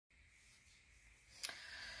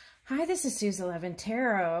Hi, this is Suze 11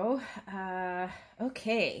 Tarot.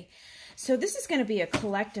 Okay, so this is going to be a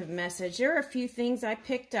collective message. There are a few things I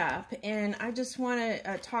picked up, and I just want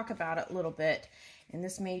to talk about it a little bit. And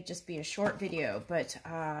this may just be a short video, but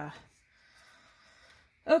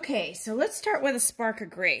okay, so let's start with a spark of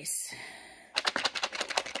grace.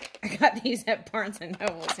 I got these at Barnes &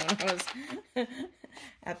 Noble's when I was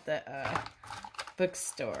at the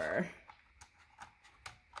bookstore.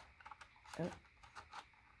 Oh.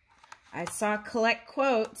 I saw collect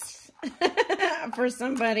quotes for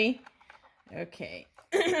somebody. Okay.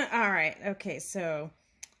 All right. Okay. So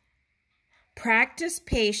practice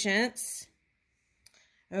patience.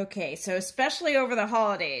 Okay. So especially over the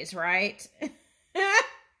holidays, right?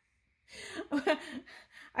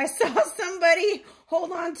 I saw somebody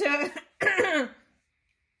hold on to,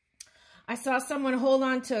 I saw someone hold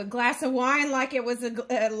on to a glass of wine like it was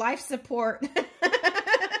a life support.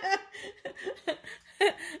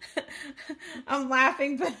 I'm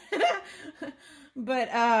laughing, but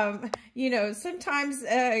you know, sometimes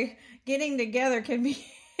getting together can be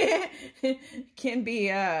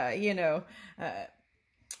you know,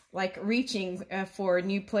 like reaching for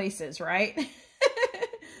new places, right?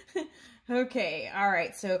 Okay, all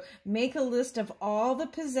right. So make a list of all the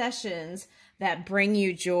possessions that bring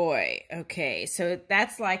you joy. Okay, so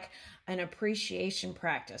that's like an appreciation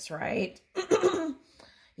practice, right?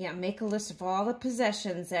 Yeah, make a list of all the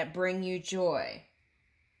possessions that bring you joy.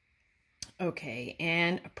 Okay,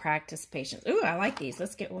 and practice patience. Ooh, I like these.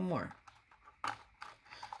 Let's get one more.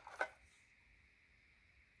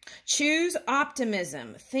 Choose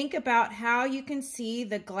optimism. Think about how you can see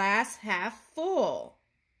the glass half full.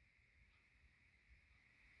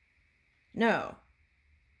 No.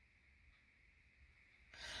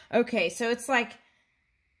 Okay, so it's like,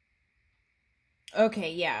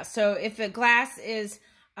 okay, yeah. So if a glass is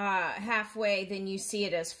halfway, then you see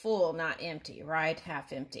it as full, not empty, right?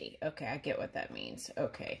 Half empty. Okay, I get what that means.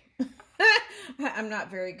 Okay. I'm not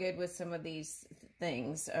very good with some of these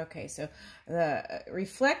things. Okay, so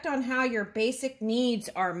reflect on how your basic needs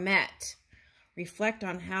are met. Reflect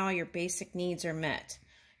on how your basic needs are met.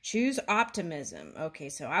 Choose optimism. Okay,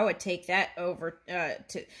 so I would take that over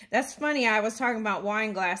to, that's funny, I was talking about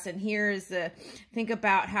wine glass, and here is the, think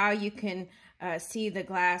about how you can see the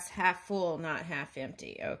glass half full, not half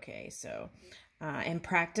empty. Okay, so, and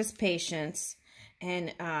practice patience,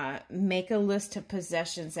 and make a list of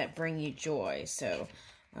possessions that bring you joy. So,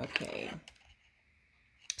 okay.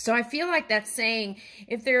 So I feel like that's saying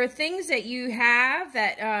if there are things that you have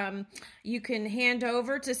that you can hand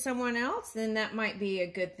over to someone else, then that might be a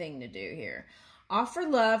good thing to do here. Offer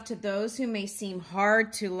love to those who may seem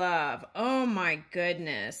hard to love. Oh my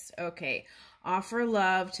goodness. Okay. Offer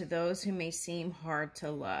love to those who may seem hard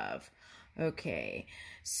to love. Okay.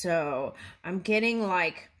 So I'm getting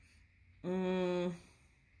like,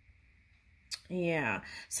 yeah.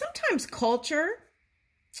 Sometimes culture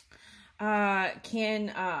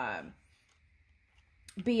can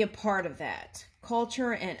be a part of that.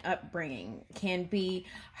 Culture and upbringing can be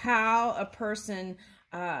how a person,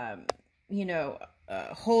 you know,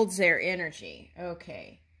 holds their energy.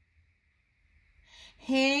 Okay.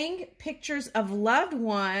 Hang pictures of loved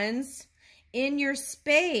ones in your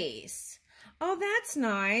space. Oh, that's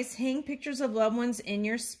nice. Hang pictures of loved ones in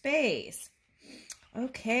your space.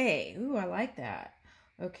 Okay. Ooh, I like that.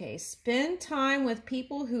 Okay, spend time with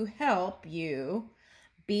people who help you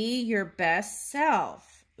be your best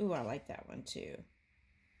self. Ooh, I like that one too.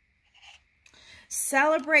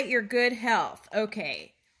 Celebrate your good health.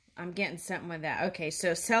 Okay, I'm getting something with that. Okay,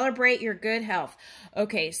 so celebrate your good health.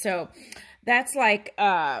 Okay, so that's like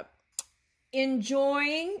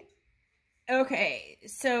enjoying. Okay,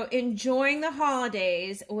 so enjoying the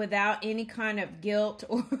holidays without any kind of guilt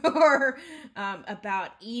or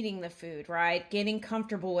about eating the food, right? Getting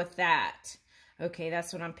comfortable with that. Okay,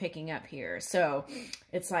 that's what I'm picking up here. So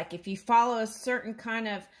it's like if you follow a certain kind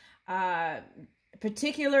of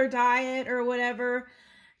particular diet or whatever,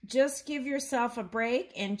 just give yourself a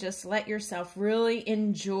break and just let yourself really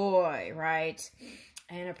enjoy, right?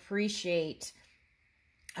 And appreciate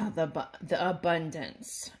the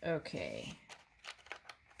abundance. Okay.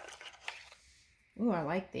 Ooh, I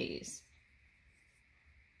like these.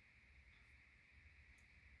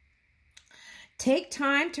 Take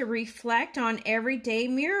time to reflect on everyday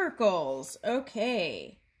miracles.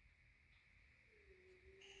 Okay.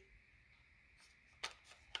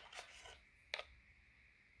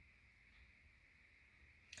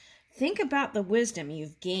 Think about the wisdom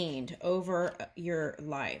you've gained over your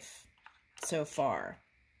life so far.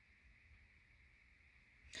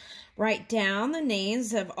 Write down the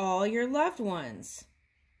names of all your loved ones.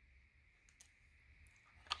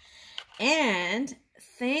 And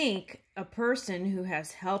thank a person who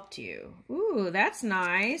has helped you. Ooh, that's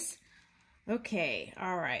nice. Okay,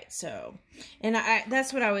 all right. So, and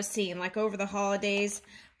that's what I was seeing, like over the holidays,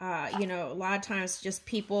 you know, a lot of times just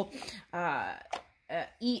people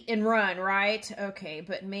eat and run, right? Okay,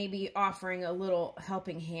 but maybe offering a little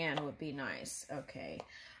helping hand would be nice. Okay.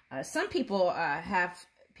 Some people have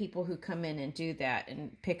people who come in and do that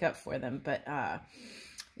and pick up for them, but,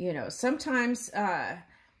 you know, sometimes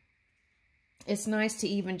it's nice to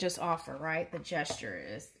even just offer, right? The gesture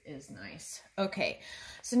is nice. Okay,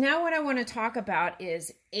 so now what I want to talk about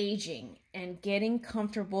is aging and getting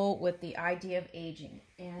comfortable with the idea of aging.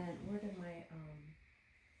 And where did my,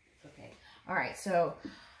 okay, all right, so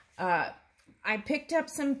I picked up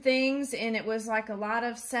some things, and it was like a lot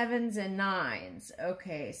of 7s and 9s.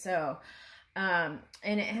 Okay, so, and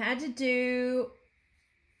it had to do,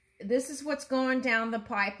 this is what's going down the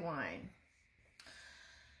pipeline.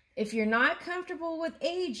 If you're not comfortable with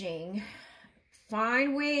aging,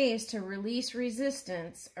 find ways to release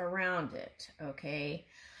resistance around it, okay?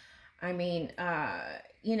 I mean,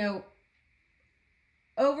 you know,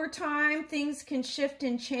 over time, things can shift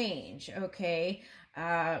and change, okay?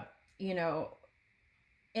 You know,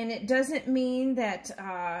 and it doesn't mean that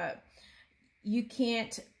you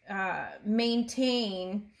can't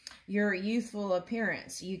maintain your youthful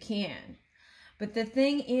appearance. You can. But the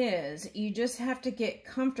thing is, you just have to get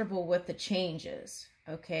comfortable with the changes,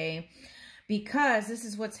 okay? Because this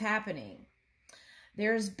is what's happening.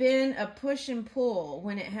 There's been a push and pull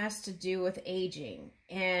when it has to do with aging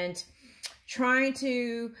and trying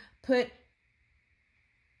to put,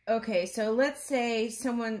 okay, so let's say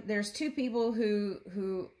there's two people who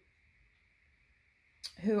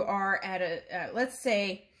are at a, let's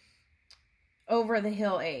say, over the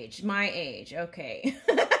hill age, my age, okay.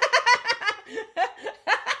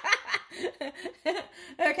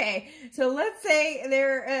 Okay, so let's say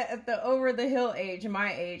they're at the over the hill age,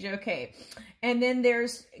 my age, okay. And then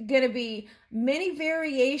there's going to be many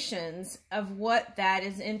variations of what that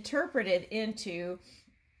is interpreted into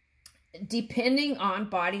depending on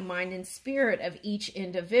body, mind, and spirit of each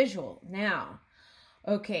individual. Now,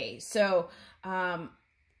 okay, so,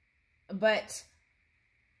 but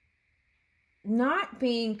not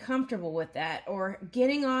being comfortable with that, or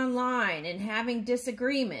getting online and having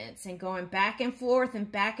disagreements and going back and forth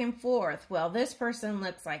and back and forth. Well, this person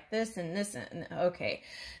looks like this and this. And, okay,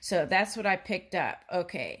 so that's what I picked up.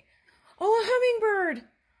 Okay. Oh, a hummingbird.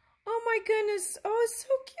 Oh, my goodness. Oh, it's so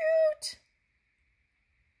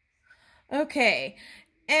cute. Okay.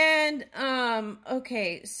 And,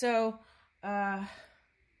 okay, so,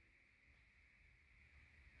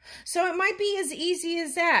 so it might be as easy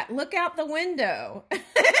as that. Look out the window.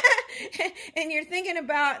 And you're thinking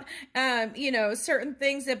about, you know, certain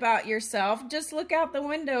things about yourself. Just look out the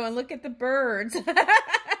window and look at the birds.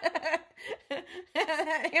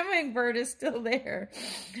 That hummingbird is still there.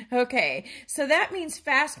 Okay, so that means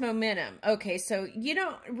fast momentum. Okay, so you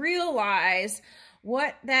don't realize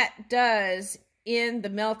what that does in the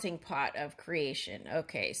melting pot of creation.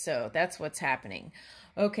 Okay, so that's what's happening.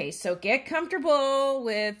 Okay, so get comfortable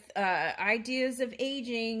with ideas of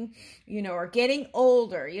aging, you know, or getting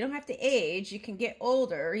older. You don't have to age. You can get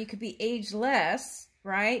older. You could be ageless,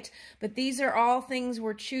 right? But these are all things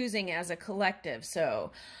we're choosing as a collective.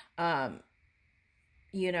 So,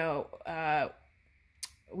 you know,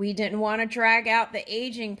 we didn't want to drag out the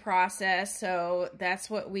aging process, so that's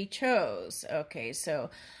what we chose. Okay, so,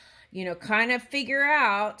 you know, kind of figure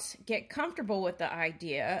out, get comfortable with the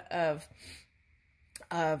idea of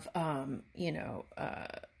you know,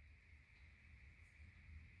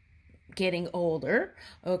 getting older,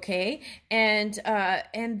 okay? And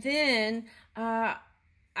then,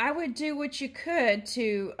 I would do what you could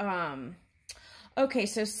to, okay,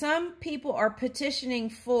 so some people are petitioning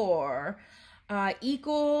for,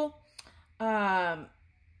 equal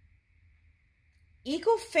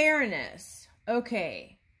fairness,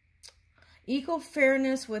 okay? Equal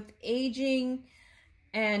fairness with aging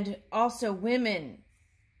and also women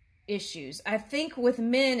issues. I think with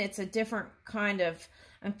men, it's a different kind of,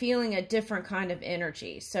 I'm feeling a different kind of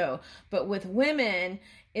energy. So, but with women,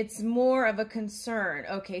 it's more of a concern.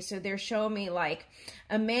 Okay, so they're showing me like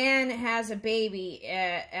a man has a baby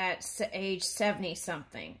at age 70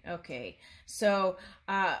 something. Okay, so,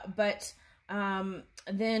 but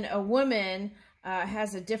then a woman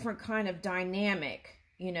has a different kind of dynamic,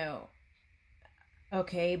 you know.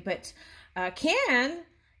 Okay, but can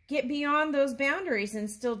get beyond those boundaries and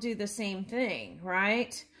still do the same thing,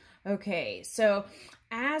 right? Okay, so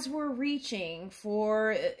as we're reaching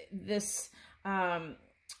for this kind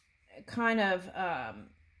of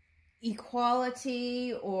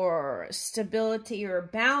equality or stability or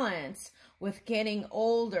balance with getting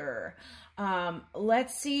older.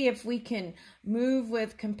 Let's see if we can move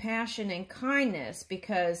with compassion and kindness,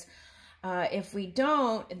 because if we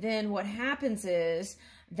don't, then what happens is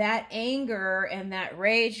that anger and that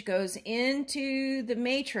rage goes into the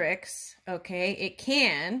matrix. Okay, it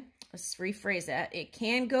can, let's rephrase that, it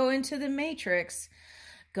can go into the matrix,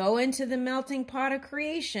 go into the melting pot of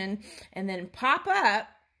creation, and then pop up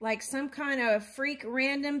like some kind of freak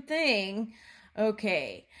random thing.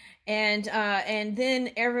 Okay, and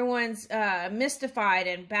then everyone's mystified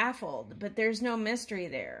and baffled, but there's no mystery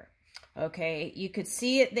there. Okay, you could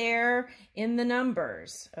see it there in the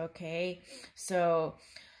numbers. Okay, so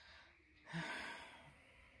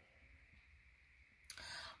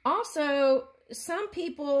also some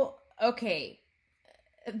people, okay,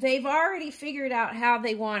 they've already figured out how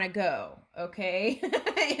they want to go. Okay,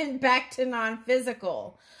 and back to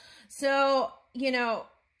non-physical. So, you know,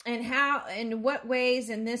 and how, and what ways,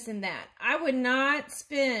 and this and that. I would not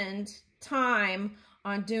spend time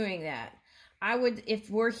on doing that. I would, if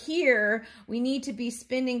we're here, we need to be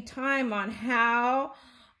spending time on how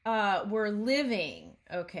we're living.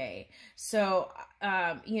 Okay, so,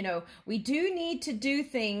 you know, we do need to do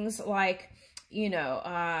things like, you know,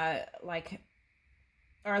 like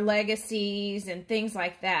our legacies and things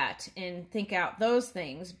like that, and think out those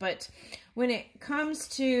things. But when it comes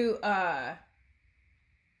to,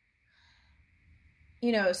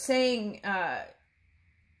 you know, saying,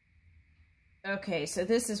 okay, so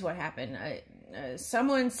this is what happened.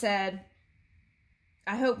 Someone said,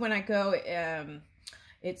 I hope when I go,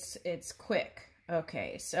 it's quick.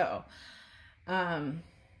 Okay, so,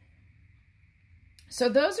 so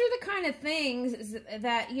those are the kind of things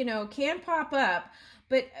that, you know, can pop up,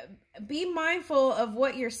 but be mindful of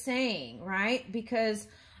what you're saying, right? Because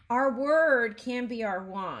our word can be our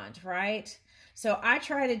wand, right? So I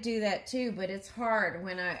try to do that too, but it's hard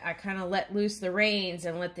when I kind of let loose the reins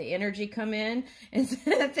and let the energy come in and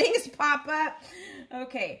things pop up.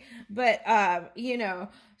 Okay, but, you know,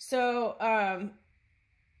 so,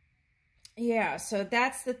 yeah, so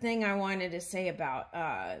that's the thing I wanted to say about,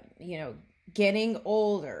 you know, getting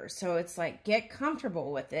older. So it's like, get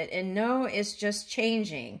comfortable with it and know it's just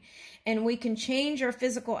changing. And we can change our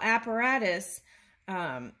physical apparatus,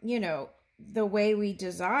 you know, the way we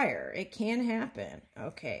desire. It can happen.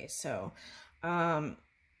 Okay, so, all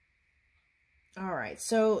right.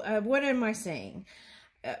 So what am I saying?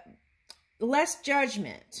 Less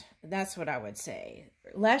judgment. That's what I would say.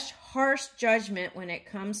 Less harsh judgment when it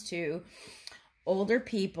comes to older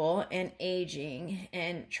people and aging,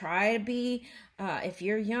 and try to be, if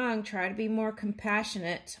you're young, try to be more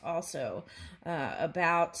compassionate also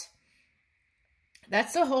about,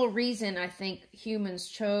 that's the whole reason I think humans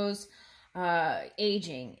chose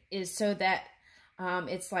aging, is so that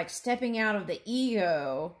it's like stepping out of the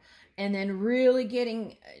ego and then really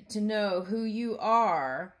getting to know who you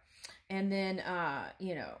are, and then,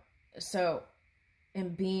 you know, so,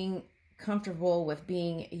 and being comfortable with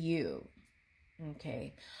being you.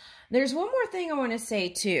 Okay. There's one more thing I want to say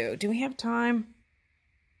too. Do we have time?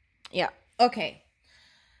 Yeah. Okay.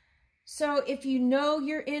 So if you know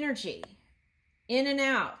your energy in and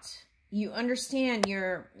out, you understand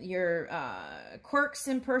your quirks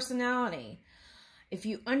and personality. If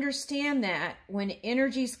you understand that when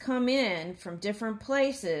energies come in from different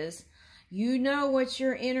places, you know what's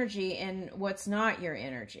your energy and what's not your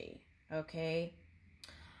energy. Okay.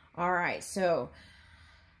 All right. So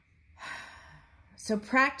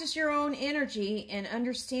practice your own energy and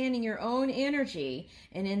understanding your own energy.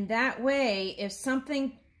 And in that way, if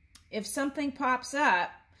something pops up,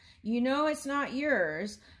 you know it's not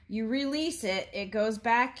yours, you release it, it goes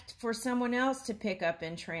back for someone else to pick up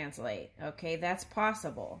and translate. Okay, that's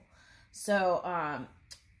possible. So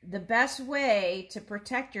the best way to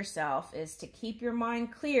protect yourself is to keep your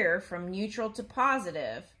mind clear from neutral to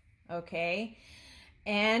positive. Okay,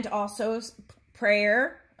 and also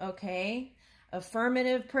prayer. Okay,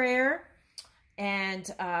 affirmative prayer, and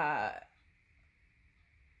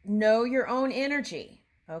know your own energy.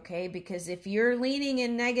 Okay, because if you're leaning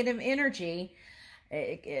in negative energy,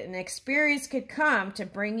 an experience could come to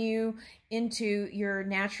bring you into your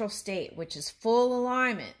natural state, which is full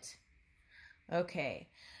alignment. Okay,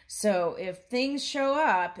 so if things show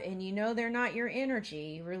up and you know they're not your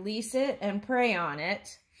energy, release it and pray on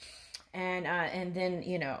it, and then,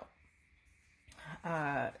 you know,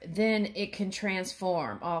 then it can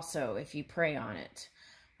transform also if you pray on it.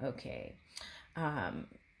 Okay.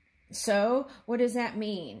 So what does that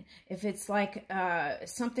mean? If it's like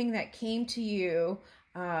something that came to you,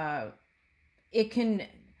 it can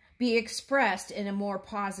be expressed in a more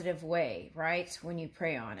positive way, right? When you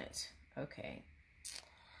pray on it. Okay.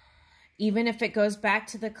 Even if it goes back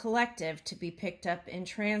to the collective to be picked up and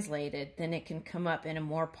translated, then it can come up in a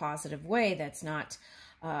more positive way that's not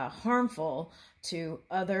harmful to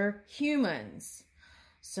other humans.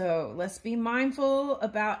 So let's be mindful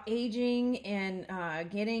about aging and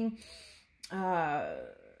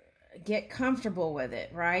get comfortable with it,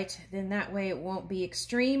 right? Then that way it won't be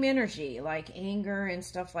extreme energy like anger and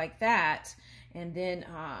stuff like that. And then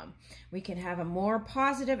we can have a more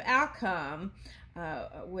positive outcome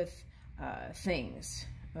with things.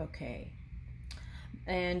 Okay.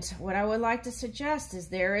 And what I would like to suggest is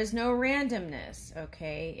there is no randomness,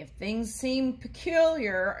 okay? If things seem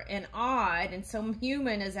peculiar and odd and some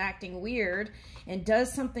human is acting weird and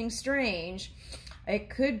does something strange, it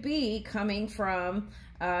could be coming from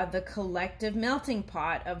the collective melting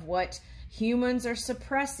pot of what humans are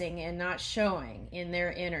suppressing and not showing in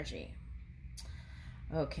their energy.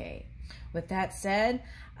 Okay, with that said,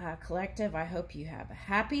 collective, I hope you have a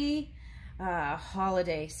happy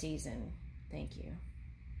holiday season. Thank you.